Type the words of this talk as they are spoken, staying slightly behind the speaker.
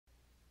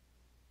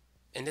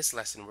In this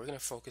lesson, we're going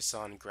to focus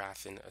on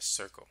graphing a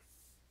circle.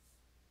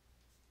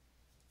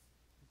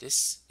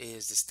 This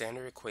is the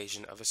standard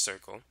equation of a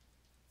circle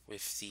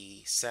with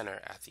the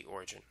center at the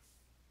origin.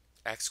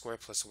 X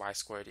squared plus y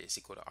squared is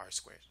equal to r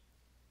squared.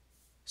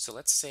 So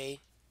let's say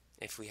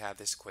if we have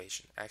this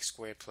equation, x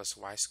squared plus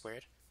y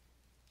squared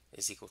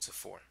is equal to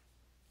 4.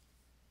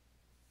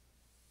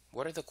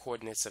 What are the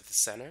coordinates of the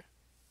center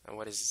and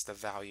what is the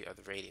value of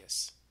the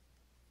radius?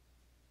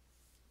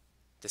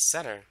 The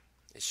center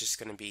is just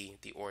going to be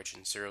the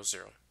origin, 0,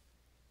 0,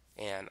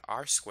 and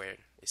r squared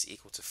is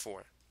equal to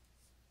 4.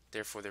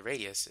 Therefore, the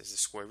radius is the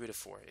square root of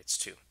 4, it's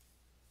 2.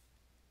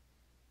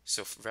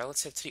 So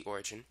relative to the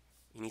origin,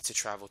 you need to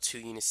travel 2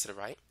 units to the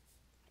right,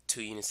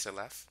 2 units to the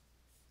left,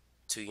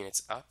 2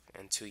 units up,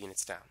 and 2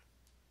 units down.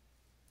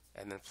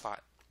 And then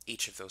plot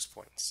each of those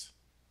points.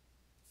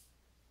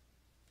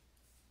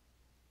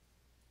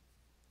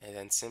 And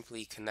then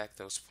simply connect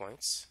those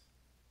points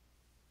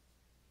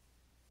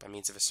by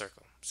means of a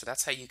circle. So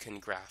that's how you can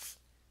graph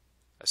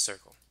a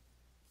circle.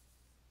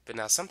 But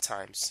now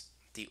sometimes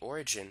the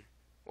origin,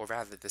 or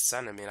rather the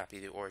center, may not be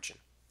the origin.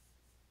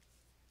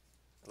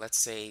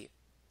 Let's say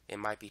it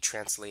might be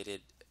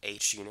translated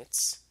h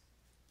units,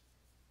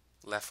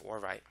 left or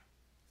right,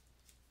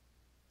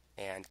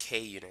 and k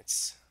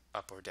units,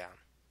 up or down.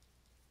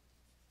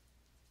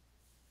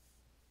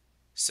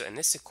 So in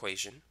this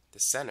equation, the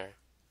center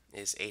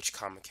is h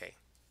comma k.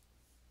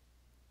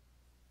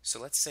 So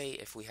let's say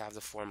if we have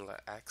the formula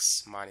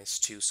x minus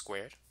 2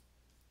 squared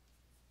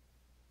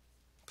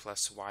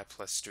plus y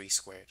plus 3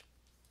 squared.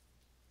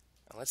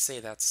 And let's say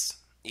that's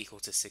equal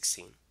to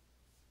 16.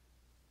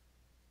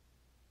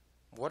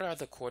 What are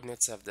the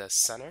coordinates of the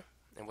center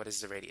and what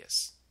is the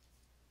radius?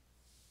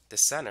 The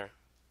center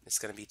is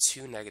going to be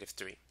 2, negative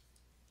 3.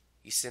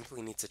 You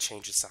simply need to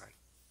change the sign.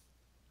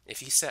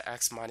 If you set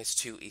x minus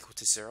 2 equal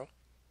to 0,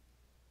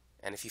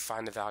 and if you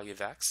find the value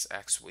of x,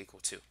 x will equal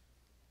 2.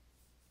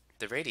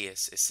 The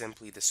radius is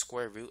simply the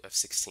square root of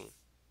 16,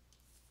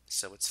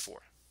 so it's 4.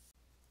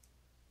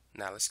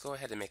 Now let's go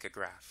ahead and make a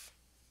graph.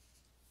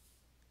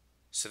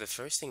 So the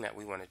first thing that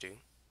we want to do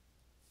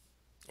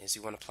is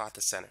we want to plot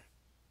the center,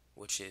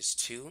 which is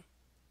 2,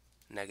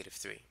 negative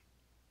 3.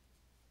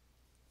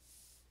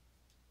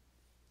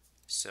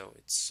 So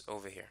it's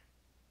over here.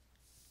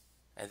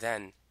 And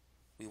then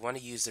we want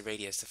to use the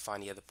radius to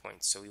find the other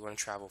points. So we want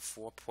to travel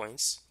 4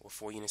 points, or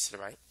 4 units to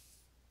the right.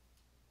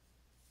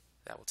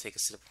 That will take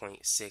us to the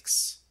point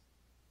 6,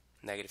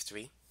 negative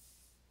 3.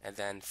 And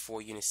then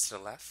 4 units to the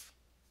left,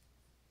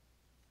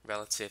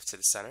 relative to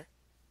the center.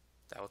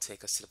 That will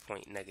take us to the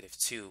point negative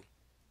 2,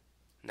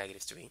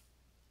 negative 3.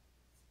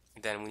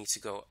 And then we need to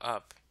go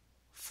up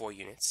 4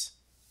 units.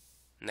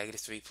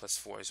 Negative 3 plus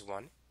 4 is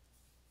 1.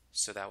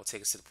 So that will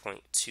take us to the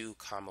point 2,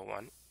 comma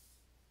 1.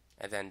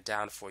 And then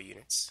down 4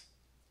 units.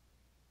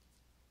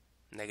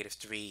 Negative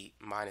 3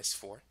 minus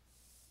 4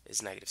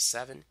 is negative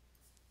 7.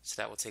 So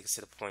that will take us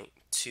to the point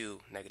 2,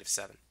 negative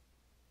 7.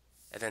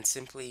 And then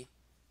simply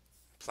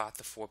plot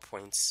the 4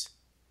 points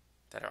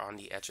that are on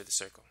the edge of the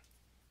circle.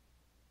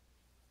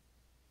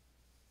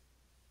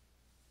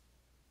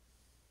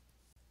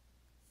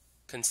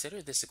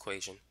 Consider this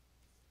equation.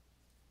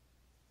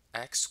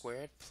 X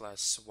squared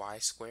plus y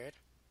squared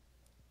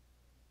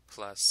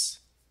plus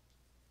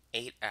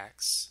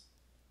 8x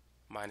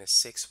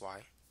minus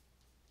 6y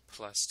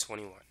plus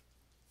 21.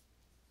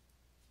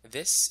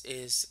 This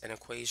is an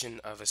equation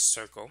of a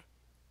circle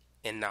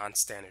in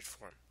non-standard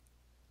form.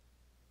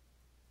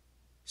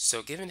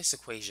 So given this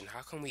equation,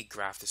 how can we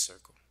graph the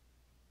circle?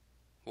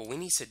 What we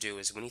need to do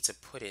is we need to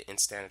put it in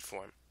standard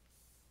form.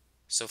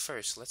 So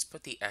first, let's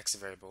put the x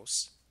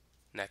variables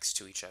next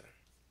to each other.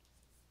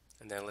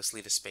 And then let's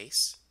leave a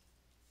space.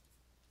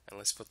 And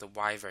let's put the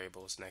y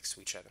variables next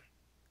to each other.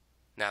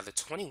 Now the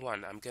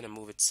 21, I'm going to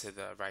move it to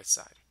the right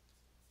side.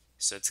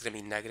 So it's going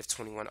to be negative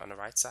 21 on the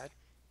right side,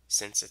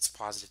 since it's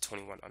positive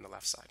 21 on the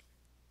left side.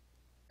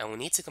 And we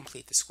need to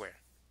complete the square.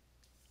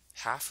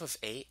 Half of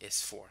 8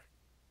 is 4.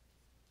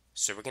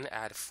 So we're going to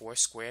add 4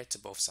 squared to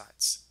both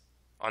sides.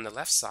 On the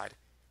left side,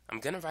 I'm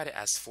going to write it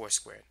as 4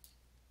 squared.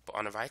 But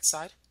on the right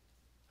side,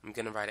 I'm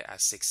going to write it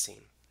as 16,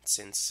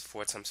 since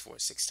 4 times 4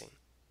 is 16.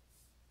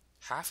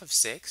 Half of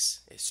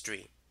 6 is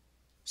 3.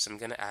 So I'm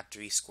going to add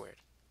 3 squared,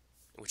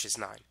 which is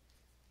 9.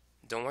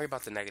 Don't worry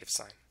about the negative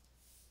sign.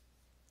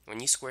 When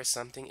you square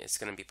something, it's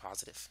going to be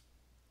positive.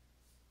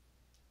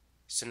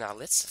 So now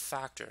let's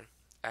factor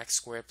x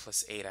squared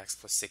plus 8x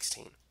plus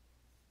 16.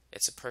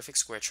 It's a perfect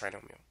square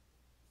trinomial.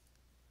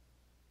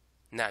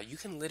 Now you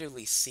can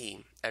literally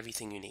see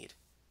everything you need.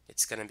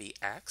 It's going to be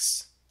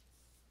x,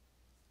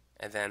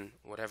 and then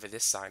whatever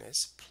this sign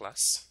is,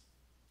 plus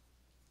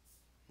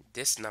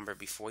this number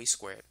before you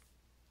square it,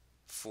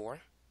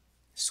 4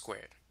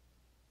 squared.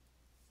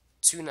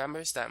 Two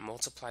numbers that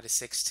multiply to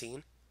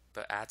 16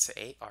 but add to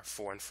 8 are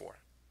 4 and 4.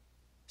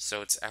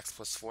 So it's x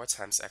plus 4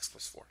 times x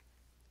plus 4.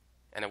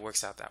 And it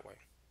works out that way.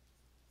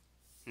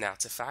 Now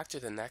to factor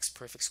the next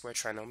perfect square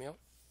trinomial,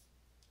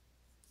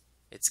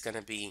 it's going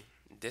to be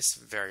this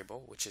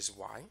variable, which is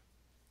y,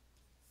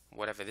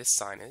 whatever this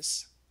sign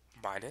is,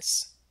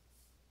 minus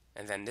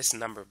and then this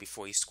number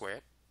before you square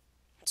it,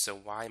 so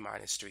y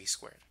minus 3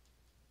 squared.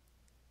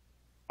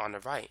 On the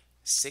right,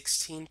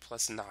 16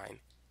 plus 9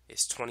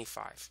 is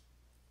 25.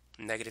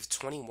 Negative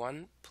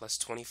 21 plus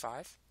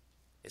 25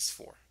 is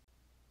 4.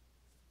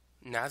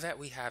 Now that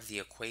we have the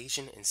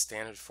equation in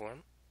standard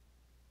form,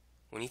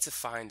 we need to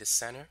find the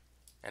center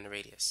and the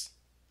radius.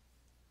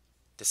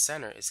 The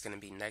center is going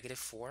to be negative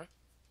 4,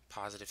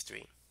 positive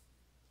 3.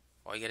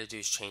 All you got to do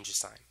is change the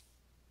sign.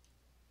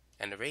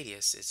 And the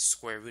radius is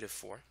square root of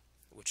 4,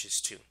 which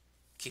is 2.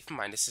 Keep in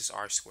mind this is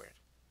r squared.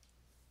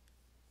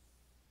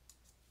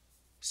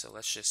 So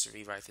let's just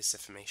rewrite this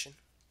information.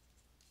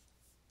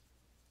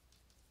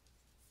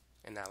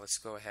 And now let's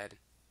go ahead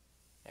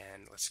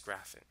and let's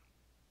graph it.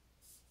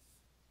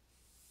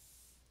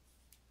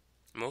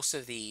 Most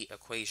of the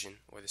equation,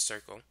 or the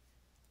circle,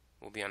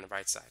 will be on the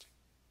right side.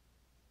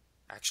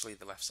 Actually,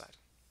 the left side,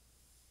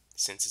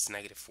 since it's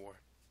negative 4,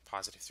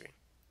 positive 3.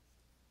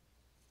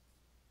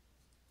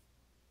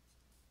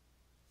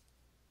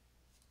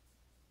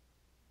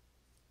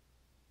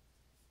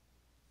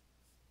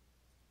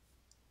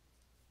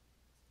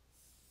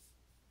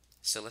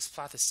 So let's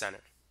plot the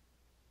center.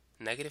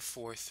 Negative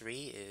 4,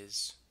 3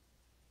 is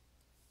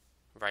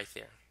right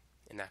there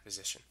in that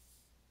position.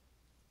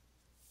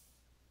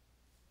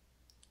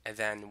 And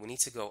then we need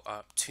to go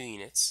up 2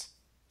 units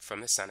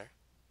from the center.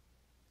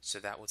 So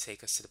that will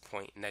take us to the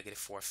point negative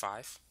 4,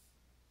 5.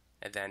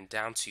 And then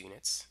down 2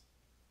 units.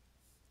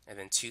 And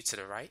then 2 to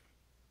the right.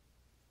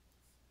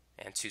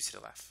 And 2 to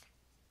the left.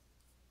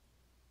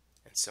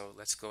 And so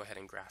let's go ahead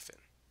and graph it.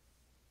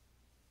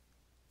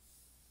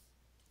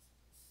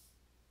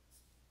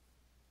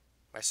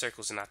 My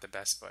circles are not the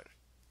best, but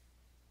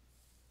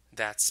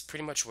that's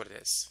pretty much what it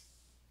is.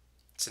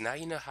 So now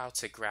you know how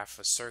to graph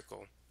a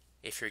circle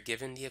if you're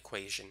given the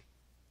equation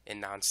in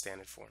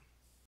non-standard form.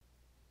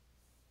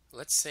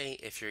 Let's say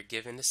if you're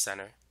given the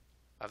center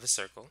of the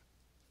circle,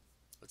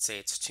 let's say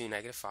it's 2,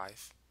 negative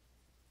 5,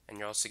 and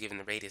you're also given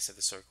the radius of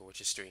the circle,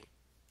 which is 3.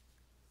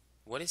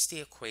 What is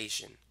the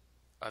equation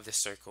of the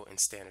circle in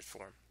standard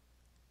form?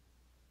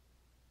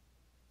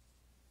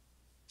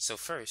 So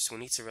first, we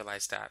need to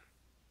realize that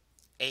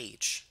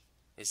h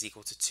is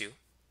equal to 2.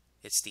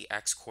 It's the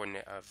x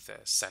coordinate of the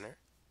center,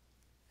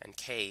 and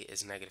k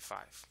is negative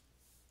 5.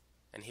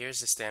 And here's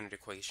the standard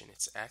equation.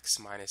 It's x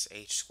minus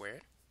h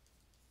squared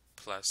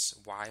plus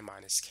y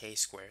minus k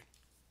squared,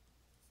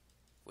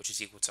 which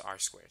is equal to r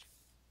squared.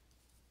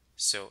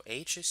 So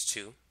h is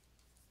 2,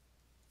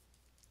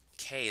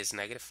 k is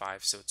negative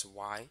 5, so it's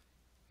y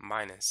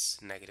minus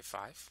negative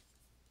 5,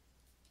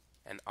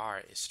 and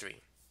r is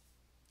 3.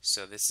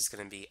 So this is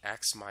going to be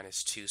x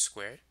minus 2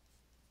 squared,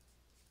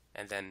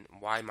 and then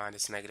y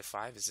minus negative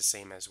 5 is the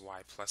same as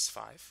y plus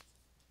 5,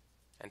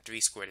 and 3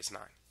 squared is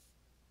 9.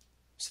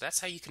 So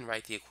that's how you can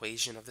write the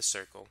equation of the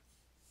circle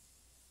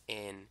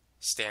in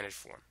standard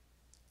form.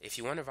 If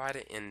you want to write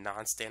it in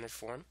non-standard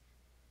form,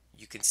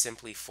 you can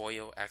simply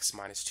FOIL x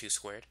minus 2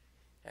 squared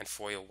and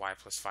FOIL y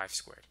plus 5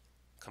 squared.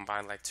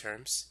 Combine like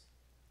terms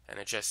and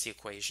adjust the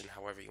equation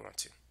however you want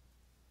to.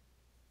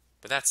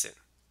 But that's it.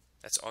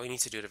 That's all you need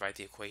to do to write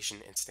the equation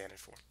in standard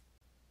form.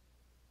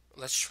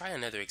 Let's try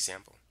another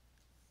example.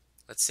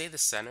 Let's say the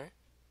center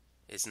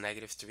is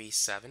negative 3,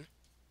 7,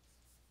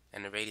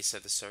 and the radius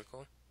of the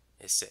circle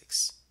is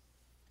 6.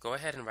 Go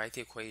ahead and write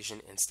the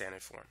equation in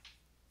standard form.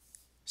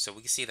 So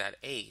we can see that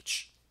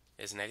h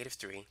is negative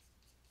 3,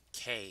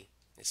 k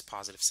is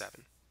positive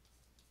 7.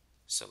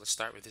 So let's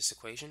start with this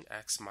equation.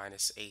 X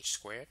minus h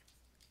squared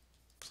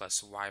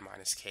plus y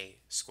minus k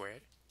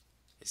squared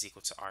is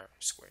equal to r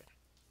squared.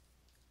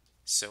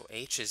 So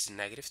h is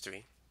negative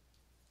 3,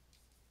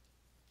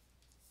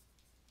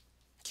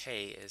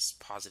 k is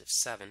positive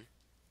 7,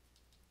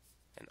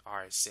 and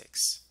r is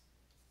 6.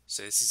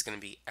 So this is going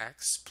to be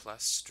x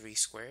plus 3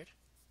 squared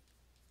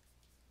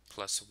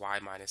plus y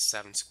minus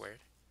 7 squared,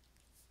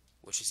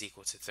 which is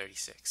equal to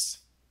 36.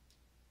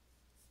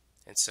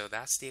 And so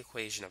that's the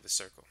equation of the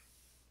circle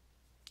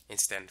in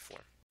standard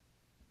form.